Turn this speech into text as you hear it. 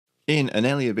In an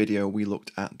earlier video, we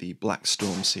looked at the Black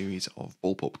Storm series of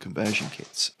bullpup conversion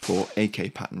kits for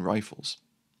AK pattern rifles.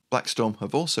 Black Storm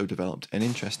have also developed an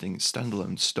interesting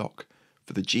standalone stock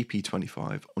for the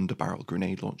GP-25 underbarrel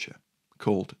grenade launcher,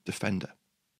 called Defender.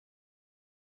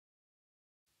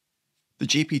 The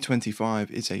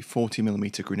GP-25 is a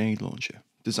 40mm grenade launcher,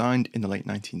 designed in the late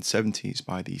 1970s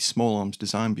by the Small Arms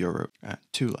Design Bureau at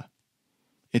Tula.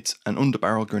 It's an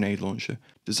underbarrel grenade launcher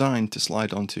designed to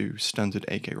slide onto standard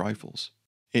AK rifles.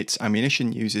 Its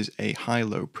ammunition uses a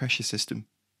high-low pressure system,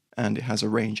 and it has a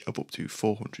range of up to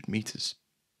 400 meters.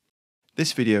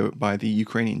 This video by the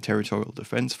Ukrainian Territorial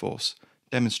Defense Force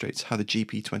demonstrates how the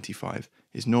GP-25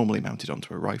 is normally mounted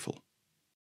onto a rifle.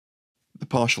 The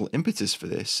partial impetus for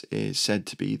this is said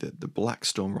to be that the Black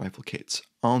Storm rifle kits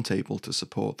aren't able to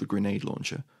support the grenade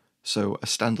launcher, so a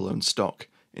standalone stock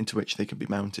into which they can be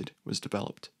mounted was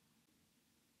developed.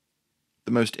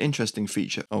 The most interesting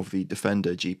feature of the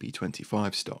Defender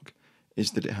GP-25 stock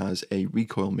is that it has a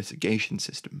recoil mitigation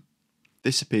system.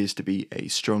 This appears to be a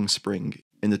strong spring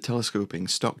in the telescoping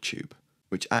stock tube,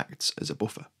 which acts as a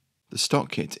buffer. The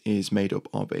stock kit is made up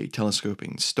of a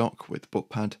telescoping stock with butt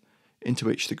pad, into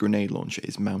which the grenade launcher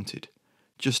is mounted,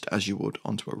 just as you would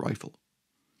onto a rifle.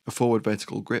 A forward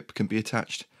vertical grip can be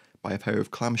attached by a pair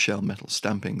of clamshell metal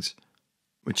stampings,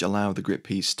 which allow the grip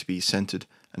piece to be centered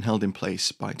and held in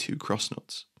place by two cross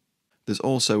nuts. There's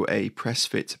also a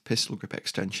press-fit pistol grip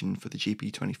extension for the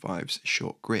GP-25's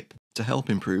short grip to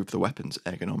help improve the weapon's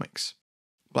ergonomics.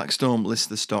 Black Storm lists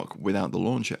the stock without the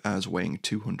launcher as weighing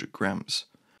 200 grams,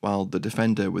 while the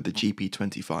Defender with the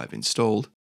GP-25 installed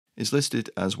is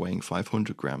listed as weighing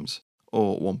 500 grams,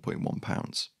 or 1.1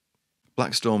 pounds.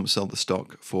 Black Storm sell the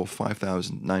stock for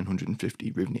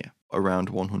 5,950 hryvnia,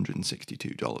 around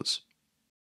 $162.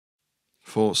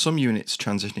 For some units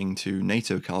transitioning to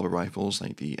NATO caliber rifles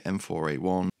like the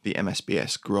M4A1, the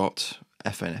MSBS Grot,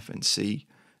 FNFNC,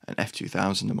 and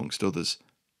F2000 amongst others,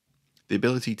 the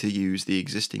ability to use the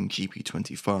existing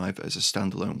GP-25 as a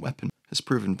standalone weapon has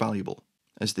proven valuable,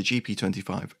 as the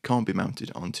GP-25 can't be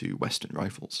mounted onto Western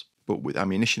rifles, but with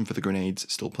ammunition for the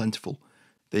grenades still plentiful,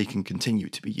 they can continue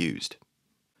to be used.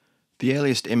 The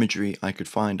earliest imagery I could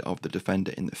find of the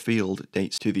Defender in the field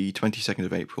dates to the 22nd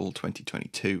of April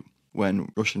 2022,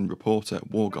 when Russian reporter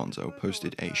Wargonzo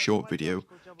posted a short video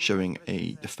showing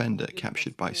a Defender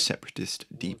captured by separatist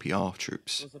DPR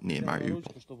troops near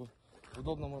Mariupol.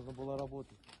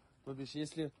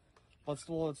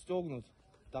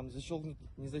 Там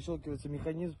не защелкивается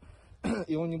механизм,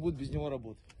 и он не будет без него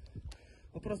работать.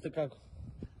 Ну просто как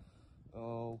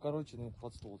укороченный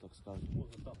подствол, так скажем.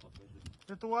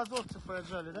 Это у азовцев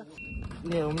отжали, да?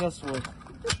 Не, у меня свой.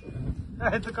 А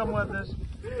это кому отдашь?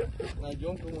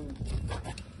 Найдем кому-нибудь.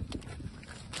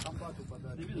 Абату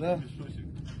подарим. Да.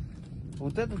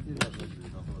 Вот этот тебе?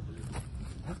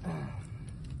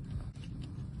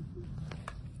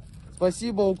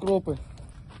 Спасибо, укропы,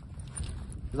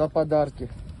 за подарки.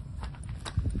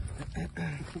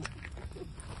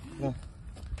 Да.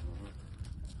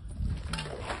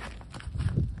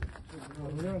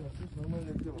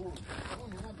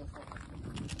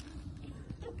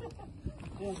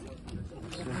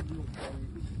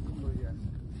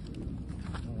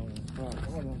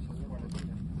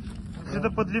 Это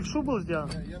под левшу был сделан?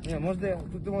 Не, можно,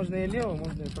 тут можно и лево,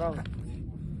 можно и право.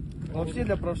 Но вообще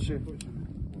для правши.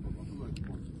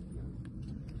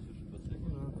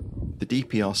 The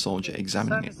DPR soldier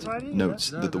examining it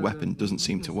notes that the weapon doesn't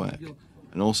seem to work,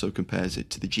 and also compares it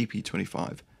to the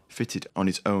GP-25 fitted on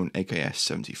its own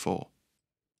AKS-74.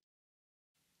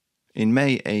 In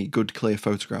May, a good clear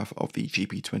photograph of the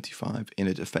GP-25 in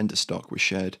a Defender stock was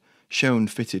shared, shown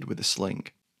fitted with a sling.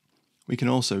 We can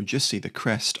also just see the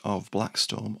crest of Black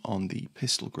Storm on the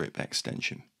pistol grip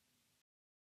extension.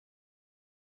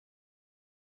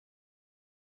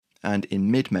 And in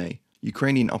mid-May,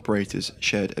 Ukrainian operators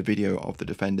shared a video of the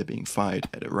Defender being fired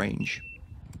at a range.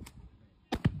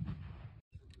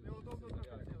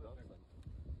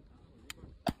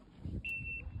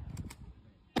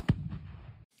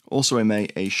 Also in May,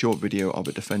 a short video of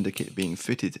a Defender kit being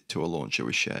fitted to a launcher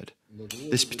was shared,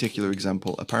 this particular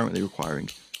example apparently requiring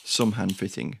some hand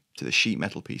fitting to the sheet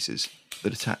metal pieces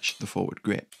that attach the forward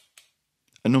grip.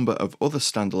 A number of other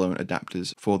standalone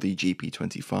adapters for the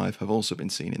GP-25 have also been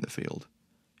seen in the field.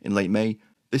 In late May,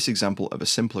 this example of a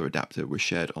simpler adapter was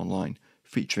shared online,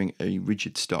 featuring a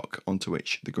rigid stock onto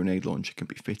which the grenade launcher can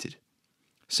be fitted.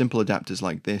 Simple adapters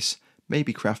like this may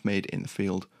be craft-made in the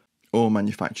field or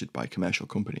manufactured by commercial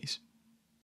companies.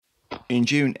 In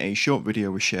June, a short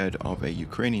video was shared of a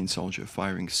Ukrainian soldier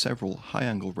firing several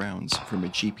high-angle rounds from a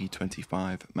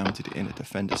GP-25 mounted in a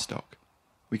Defender stock.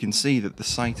 We can see that the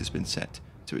sight has been set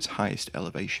to its highest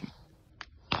elevation.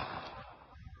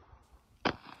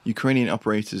 Ukrainian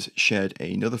operators shared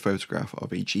another photograph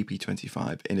of a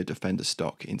GP-25 in a Defender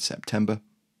stock in September,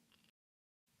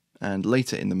 and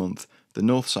later in the month, the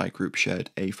Northside group shared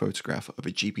a photograph of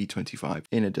a GP-25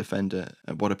 in a Defender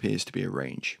at what appears to be a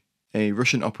range. A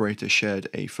Russian operator shared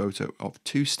a photo of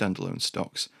two standalone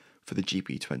stocks for the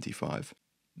GP-25.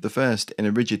 The first in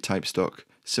a rigid type stock,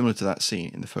 similar to that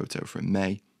seen in the photo from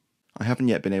May. I haven't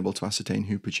yet been able to ascertain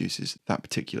who produces that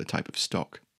particular type of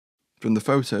stock. From the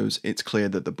photos, it's clear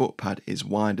that the butt pad is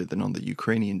wider than on the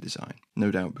Ukrainian design,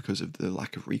 no doubt because of the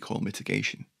lack of recoil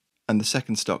mitigation. And the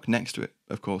second stock next to it,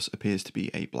 of course, appears to be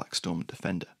a Black Storm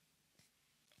Defender.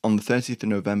 On the 30th of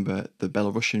November, the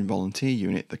Belarusian volunteer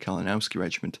unit, the Kalinowski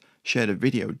Regiment, shared a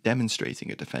video demonstrating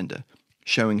a Defender,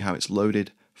 showing how it's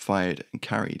loaded, fired and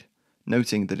carried,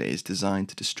 noting that it is designed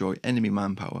to destroy enemy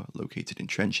manpower located in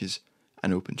trenches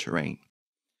and open terrain.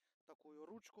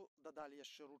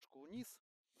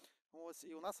 Ось,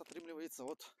 і у нас отримується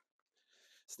от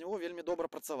з нього вельми добре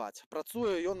працювати.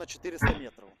 Працює він на 400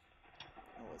 метрів.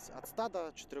 Ось, від 100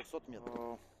 до 400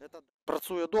 метрів.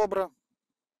 Працює добре.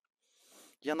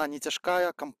 Вона не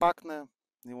тяжка, компактна.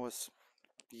 І ось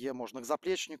її можна к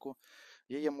заплечнику,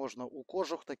 її можна у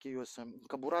кожух, такий ось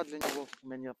кобура для нього у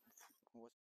мене.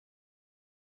 Ось.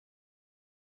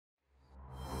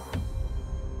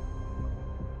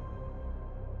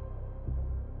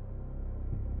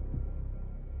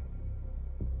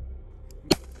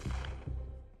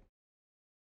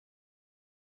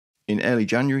 In early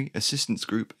January, Assistance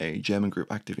Group, a German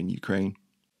group active in Ukraine,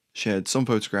 shared some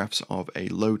photographs of a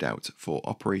loadout for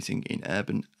operating in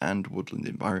urban and woodland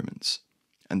environments,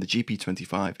 and the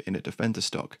GP-25 in a Defender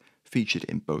stock featured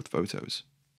in both photos.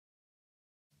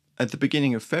 At the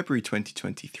beginning of February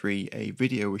 2023, a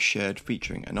video was shared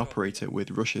featuring an operator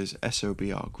with Russia's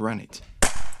SOBR Granite.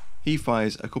 He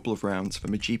fires a couple of rounds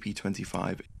from a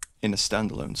GP-25 in a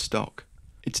standalone stock.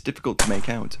 It's difficult to make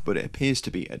out, but it appears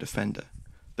to be a Defender,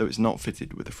 though it's not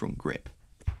fitted with a front grip.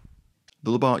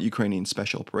 The Lubar Ukrainian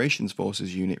Special Operations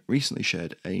Forces unit recently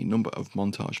shared a number of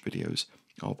montage videos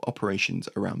of operations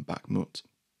around Bakhmut.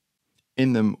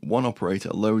 In them, one operator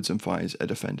loads and fires a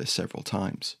Defender several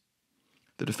times.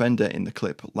 The Defender in the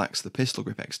clip lacks the pistol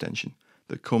grip extension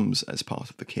that comes as part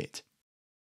of the kit.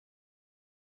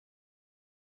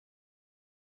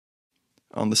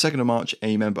 On the 2nd of March,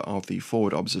 a member of the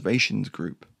Forward Observations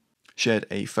Group shared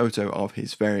a photo of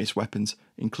his various weapons,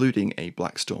 including a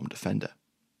Black Storm Defender.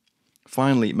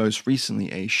 Finally, most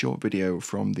recently, a short video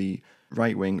from the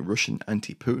right-wing Russian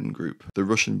anti-Putin group, the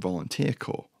Russian Volunteer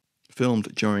Corps,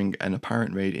 filmed during an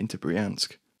apparent raid into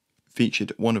Bryansk,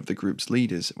 featured one of the group's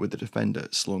leaders with the Defender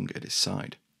slung at his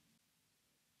side.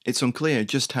 It's unclear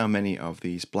just how many of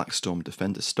these Black Storm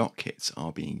Defender stock kits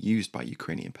are being used by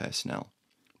Ukrainian personnel,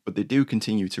 but they do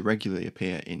continue to regularly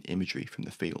appear in imagery from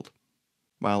the field.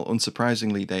 While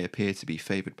unsurprisingly they appear to be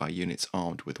favoured by units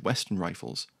armed with Western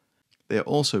rifles, they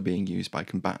are also being used by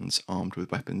combatants armed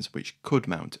with weapons which could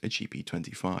mount a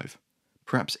GP-25,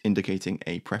 perhaps indicating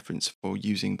a preference for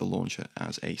using the launcher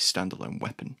as a standalone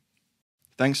weapon.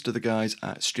 Thanks to the guys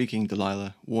at Streaking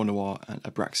Delilah, War Noir and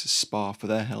Abraxas Spar for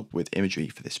their help with imagery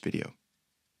for this video.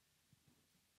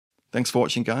 Thanks for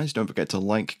watching guys, don't forget to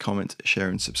like, comment, share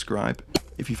and subscribe.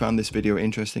 If you found this video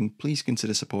interesting, please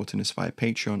consider supporting us via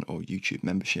Patreon or YouTube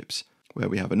memberships, where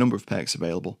we have a number of perks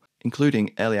available,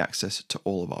 including early access to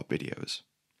all of our videos.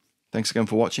 Thanks again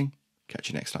for watching, catch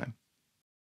you next time.